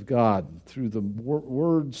things of God through the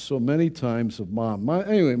words so many times of Mom. My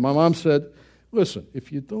mom said, listen,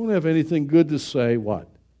 if you don't have anything good to say, what?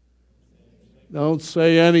 Don't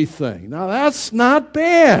say anything. Now that's not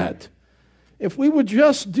bad. If we would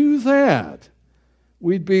just do that,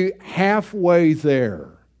 we'd be halfway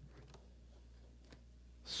there.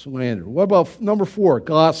 Slander. What about number 4,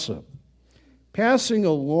 gossip? Passing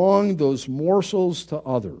along those morsels to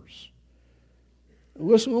others.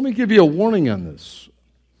 Listen, let me give you a warning on this.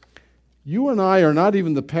 You and I are not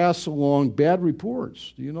even to pass along bad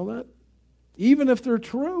reports. Do you know that? Even if they're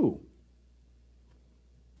true.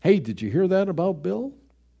 Hey, did you hear that about Bill?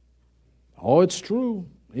 Oh, it's true.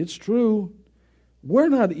 It's true. We're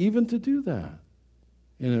not even to do that.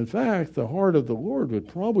 And in fact, the heart of the Lord would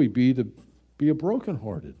probably be to be a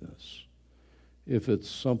brokenheartedness if it's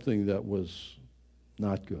something that was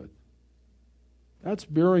not good. That's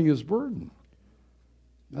bearing his burden.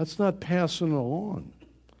 That's not passing along.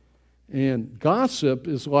 And gossip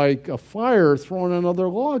is like a fire throwing another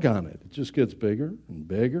log on it. It just gets bigger and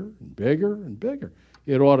bigger and bigger and bigger.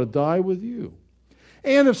 It ought to die with you.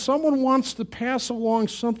 And if someone wants to pass along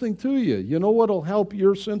something to you, you know what will help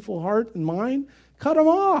your sinful heart and mine? Cut them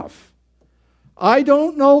off. I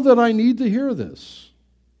don't know that I need to hear this.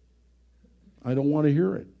 I don't want to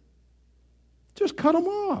hear it. Just cut them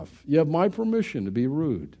off. You have my permission to be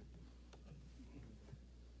rude.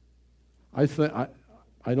 I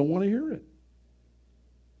don't want to hear it.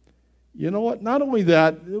 You know what? Not only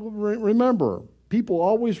that, remember, people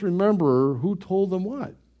always remember who told them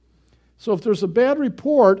what. So if there's a bad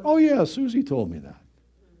report, oh yeah, Susie told me that.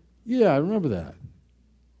 Yeah, I remember that.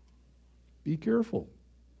 Be careful.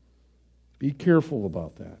 Be careful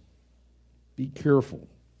about that. Be careful.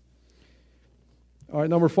 All right,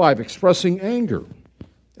 number 5, expressing anger.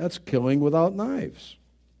 That's killing without knives.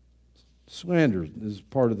 Slander is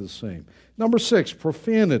part of the same. Number 6,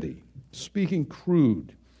 profanity. Speaking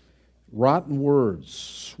crude, rotten words,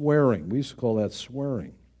 swearing. We used to call that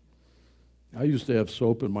swearing. I used to have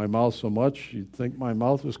soap in my mouth so much you'd think my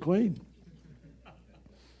mouth was clean.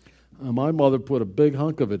 My mother put a big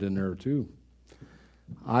hunk of it in there too.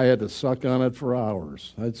 I had to suck on it for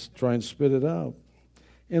hours. I'd try and spit it out.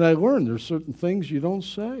 And I learned there's certain things you don't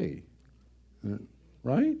say.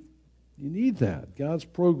 Right? You need that. God's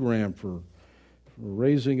program for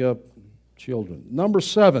raising up children. Number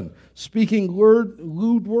 7, speaking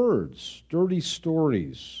lewd words, dirty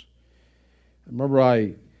stories. I remember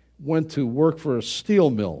I went to work for a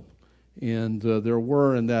steel mill, and there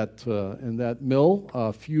were in that mill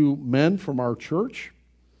a few men from our church.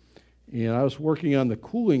 And I was working on the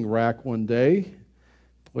cooling rack one day,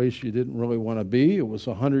 a place you didn't really want to be. It was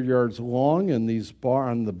 100 yards long, and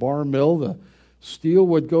on the bar mill, the Steel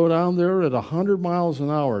would go down there at 100 miles an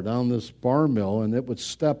hour down this bar mill, and it would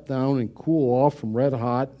step down and cool off from red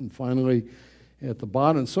hot, and finally at the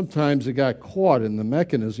bottom, sometimes it got caught in the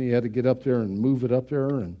mechanism. You had to get up there and move it up there.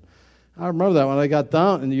 And I remember that when I got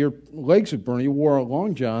down and your legs would burn. You wore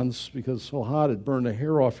long johns because it's so hot it burned the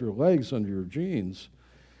hair off your legs under your jeans.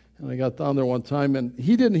 And I got down there one time, and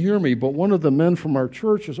he didn't hear me, but one of the men from our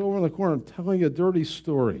church was over in the corner telling a dirty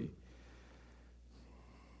story.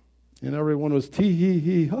 And everyone was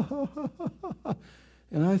tee-hee-hee, ha-ha-ha-ha.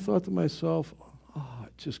 And I thought to myself, oh,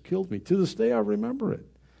 it just killed me. To this day, I remember it.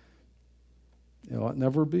 It ought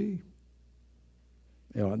never be.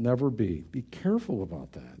 It ought never be. Be careful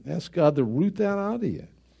about that. Ask God to root that out of you.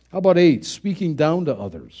 How about 8? Speaking down to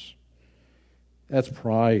others. That's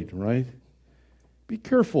pride, right? Be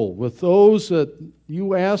careful with those that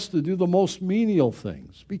you ask to do the most menial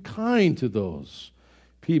things. Be kind to those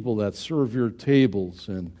people that serve your tables,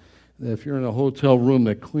 and if you're in a hotel room,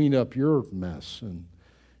 that clean up your mess,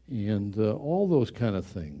 and all those kind of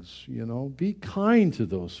things. Be kind to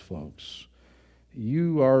those folks.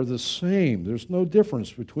 You are the same. There's no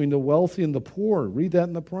difference between the wealthy and the poor. Read that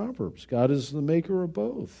in the Proverbs. God is the maker of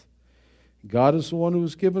both. God is the one who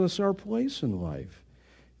has given us our place in life.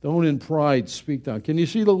 Don't in pride speak down. Can you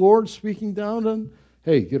see the Lord speaking down on,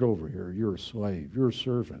 hey, get over here. You're a slave. You're a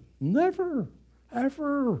servant. Never,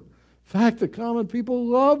 ever. In fact, the common people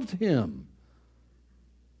loved him.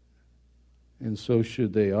 And so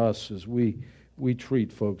should they us as we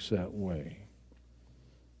treat folks that way.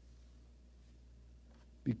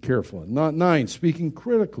 Be careful. 9, speaking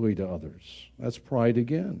critically to others. That's pride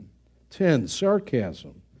again. 10,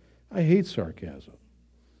 sarcasm. I hate sarcasm.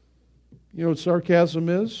 You know what sarcasm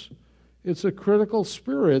is? It's a critical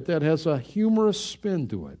spirit that has a humorous spin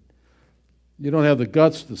to it. You don't have the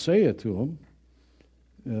guts to say it to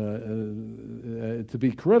them, to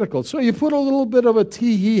be critical. So you put a little bit of a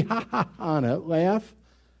tee-hee, ha-ha on it, laugh,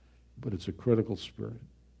 but it's a critical spirit.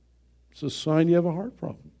 It's a sign you have a heart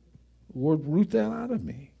problem. Lord, root that out of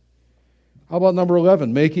me. How about number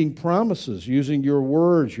 11, making promises, using your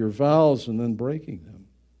words, your vows, and then breaking them?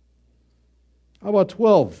 How about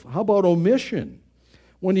 12? How about omission?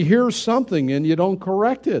 When you hear something and you don't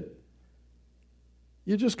correct it,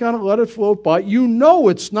 you just kind of let it float by. You know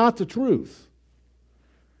it's not the truth,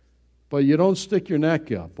 but you don't stick your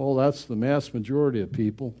neck up. Oh, that's the mass majority of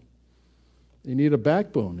people. They need a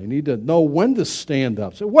backbone. They need to know when to stand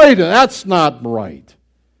up. Say, wait, that's not right.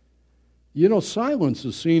 Silence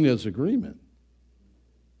is seen as agreement.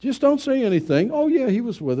 Just don't say anything. Oh, yeah, he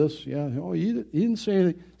was with us. Yeah, oh, he didn't say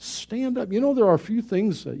anything. Stand up. There are a few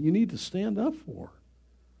things that you need to stand up for.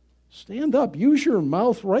 Stand up. Use your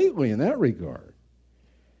mouth rightly in that regard.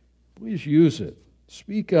 Please use it.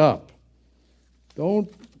 Speak up. Don't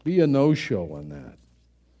be a no-show on that.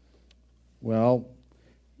 Well,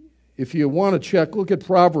 if you want to check, look at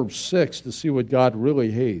Proverbs 6 to see what God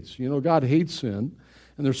really hates. God hates sin.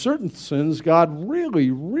 And there's certain sins God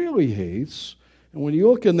really, really hates. And when you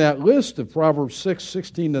look in that list of Proverbs 6,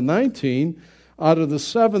 16 to 19, out of the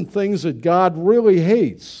 7 things that God really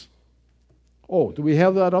hates. Oh, do we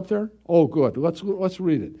have that up there? Oh, good. Let's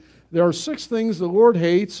read it. There are 6 things the Lord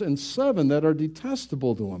hates and 7 that are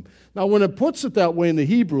detestable to him. Now, when it puts it that way in the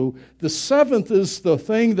Hebrew, the 7th is the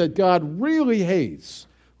thing that God really hates.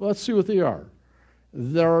 Let's see what they are.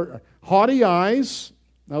 There are haughty eyes.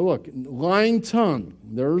 Now look, lying tongue,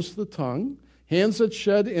 there's the tongue. Hands that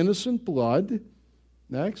shed innocent blood.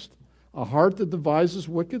 Next, a heart that devises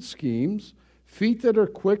wicked schemes. Feet that are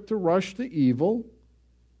quick to rush to evil.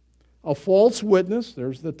 A false witness,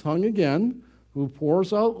 there's the tongue again, who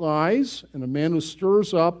pours out lies. And a man who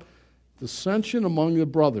stirs up dissension among the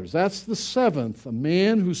brothers. That's the 7th, a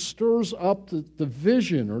man who stirs up the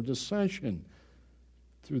division or dissension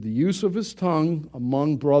through the use of his tongue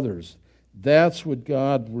among brothers. That's what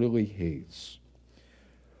God really hates.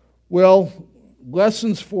 Well,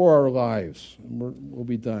 lessons for our lives. We'll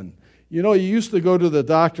be done. You used to go to the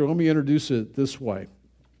doctor. Let me introduce it this way.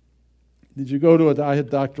 Did you go to it? I had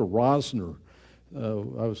Dr. Rosner. I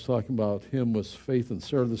was talking about him with Faith and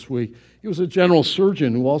Sarah this week. He was a general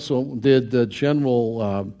surgeon who also did he was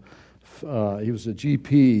a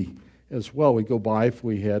GP as well. We'd go by if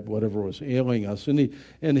we had whatever was ailing us. And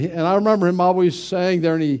I remember him always saying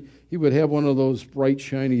there, and he would have one of those bright,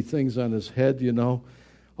 shiny things on his head,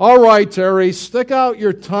 All right, Terry, stick out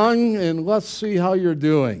your tongue and let's see how you're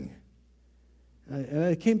doing. And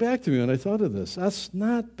it came back to me when I thought of this. That's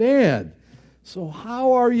not bad. So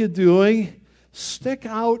how are you doing? Stick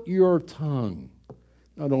out your tongue.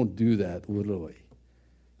 Now, don't do that literally.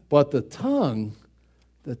 But the tongue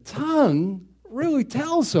really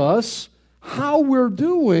tells us how we're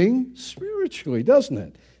doing spiritually, doesn't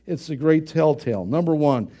it? It's a great telltale. Number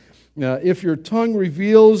one, if your tongue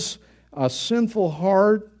reveals a sinful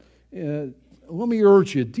heart, let me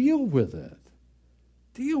urge you, deal with it.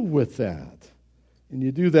 Deal with that. And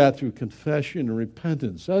you do that through confession and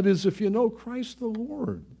repentance. That is, if you know Christ the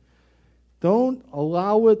Lord. Don't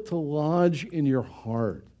allow it to lodge in your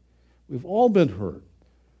heart. We've all been hurt.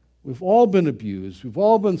 We've all been abused. We've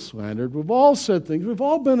all been slandered. We've all said things. We've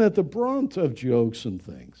all been at the brunt of jokes and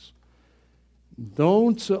things.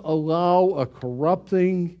 Don't allow a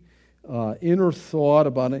corrupting inner thought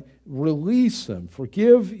about it. Release them.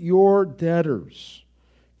 Forgive your debtors.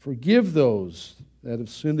 Forgive those that have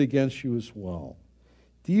sinned against you as well.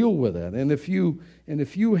 Deal with it. And if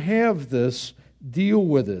you have this, deal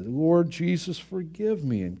with it. Lord Jesus, forgive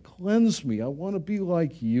me and cleanse me. I want to be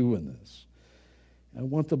like you in this. I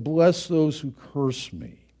want to bless those who curse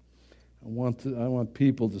me. I want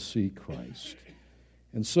people to see Christ.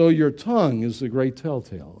 And so your tongue is the great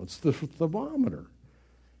telltale. It's the thermometer.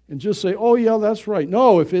 And just say, oh, yeah, that's right.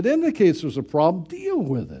 No, if it indicates there's a problem, deal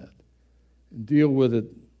with it. And deal with it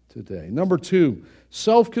today. Number two,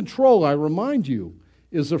 self-control, I remind you,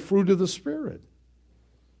 is a fruit of the Spirit.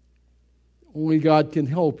 Only God can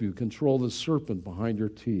help you control the serpent behind your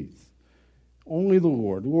teeth. Only the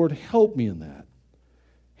Lord. Lord, help me in that.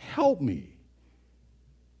 Help me.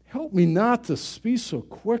 Help me not to be so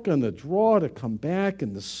quick on the draw to come back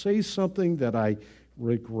and to say something that I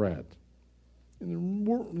regret. And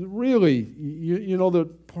really, you know, the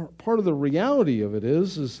part of the reality of it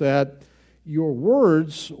is that your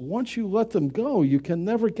words, once you let them go, you can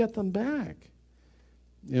never get them back.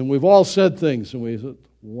 And we've all said things, and we said,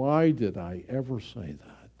 why did I ever say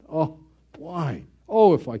that? Oh, why?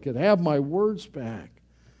 Oh, if I could have my words back.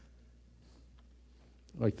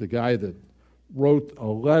 Like the guy that wrote a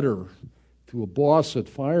letter to a boss that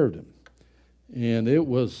fired him. And it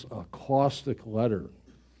was a caustic letter.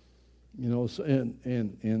 You know,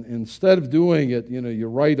 and instead of doing it, you know, you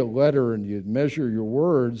write a letter and you measure your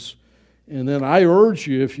words. And then I urge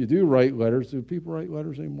you, if you do write letters, do people write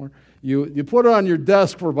letters anymore? You put it on your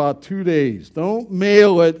desk for about 2 days. Don't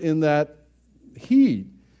mail it in that heat.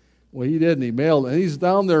 Well, he didn't. He mailed it. And he's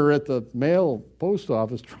down there at the mail post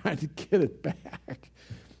office trying to get it back.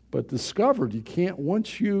 But discovered you can't,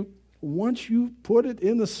 once you put it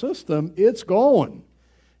in the system, it's going.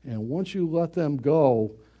 And once you let them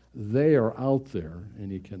go, they are out there,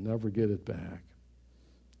 and you can never get it back.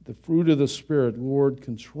 The fruit of the Spirit, Lord,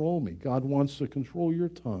 control me. God wants to control your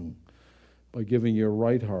tongue by giving you a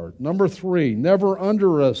right heart. Number 3, never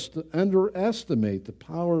underestimate the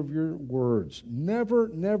power of your words. Never,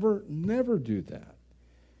 never, never do that.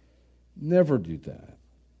 Never do that.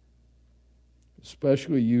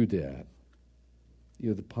 Especially you, Dad. You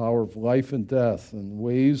have the power of life and death in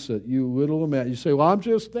ways that you little imagine. You say, well, I'm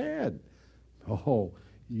just Dad. Oh,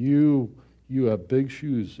 you have big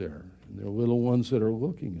shoes there, and they're little ones that are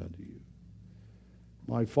looking unto you.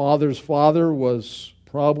 My father's father was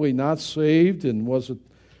probably not saved and was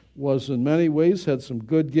in many ways, had some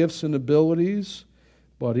good gifts and abilities,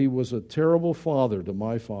 but he was a terrible father to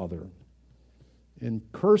my father and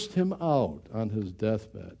cursed him out on his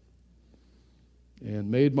deathbed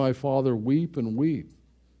and made my father weep and weep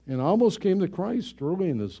and almost came to Christ early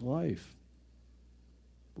in his life,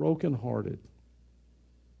 brokenhearted.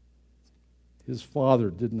 His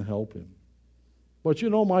father didn't help him. But you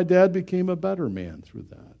know, my dad became a better man through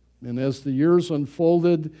that. And as the years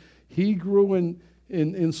unfolded, he grew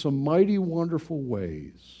in some mighty, wonderful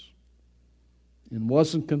ways and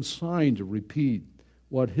wasn't consigned to repeat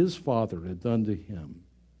what his father had done to him.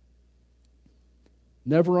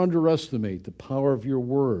 Never underestimate the power of your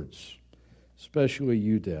words, especially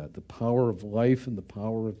you, Dad, the power of life and the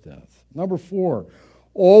power of death. Number 4,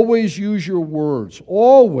 always use your words.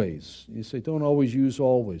 Always. You say, don't always use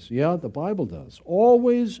always. Yeah, the Bible does.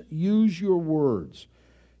 Always use your words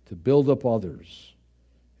to build up others.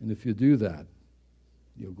 And if you do that,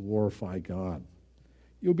 you'll glorify God.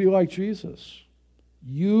 You'll be like Jesus.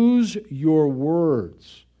 Use your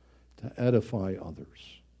words to edify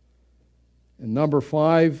others. And number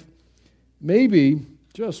 5, maybe,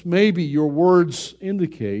 just maybe, your words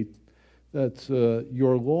indicate that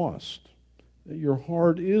you're lost, that your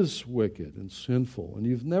heart is wicked and sinful, and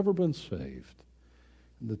you've never been saved.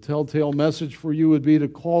 And the telltale message for you would be to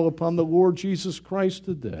call upon the Lord Jesus Christ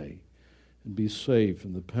today and be saved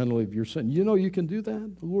from the penalty of your sin. You know you can do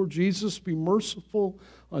that. Lord Jesus, be merciful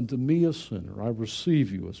unto me, a sinner. I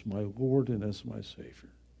receive you as my Lord and as my Savior.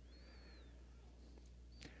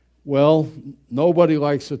 Well, nobody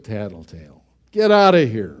likes a tattletale. Get out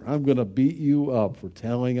of here. I'm going to beat you up for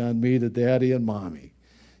telling on me to Daddy and Mommy.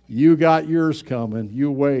 You got yours coming.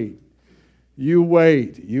 You wait. You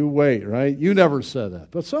wait. You wait, right? You never said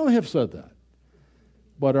that. But some have said that.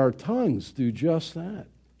 But our tongues do just that.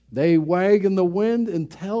 They wag in the wind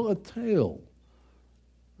and tell a tale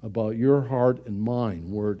about your heart and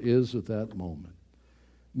mind, where it is at that moment.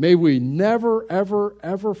 May we never, ever,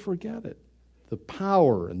 ever forget it. The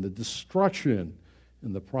power and the destruction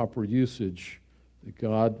and the proper usage that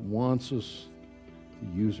God wants us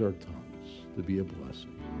to use our tongues to be a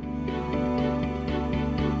blessing.